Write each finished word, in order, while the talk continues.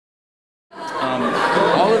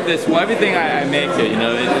all of this, well, everything I make here, you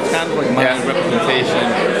know, it's kind of like my representation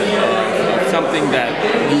of something that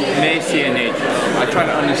you may see in nature. I try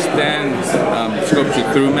to understand sculpture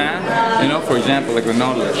through math. You know, for example, like the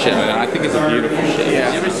Nautilus shape. I think it's a beautiful shape.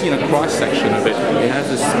 Have you ever seen a cross section of it? It has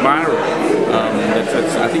this spiral.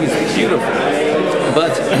 I think it's beautiful.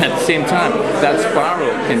 But at the same time, that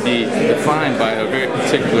spiral can be defined by a very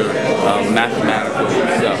particular mathematical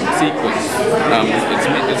sequence.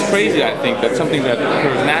 It's crazy, I think, that something that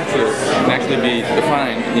occurs naturally can actually be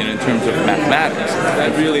defined, you know, in terms of mathematics.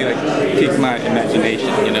 That really like piqued my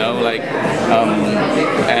imagination, you know, like,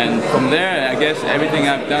 and from there, I guess everything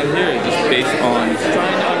I've done here is just based on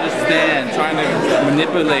trying to understand, trying to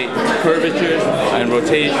manipulate curvatures and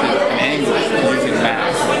rotation and angles using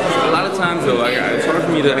math. A lot of times though, like, it's hard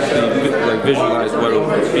for me to actually like visualize what it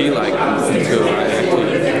would be like until I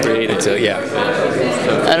actually create it. So yeah.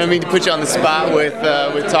 So, I don't mean to put you on the spot with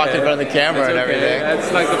talking in front of the camera and everything.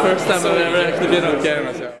 That's like the first time I've ever actually been on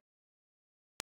camera. So.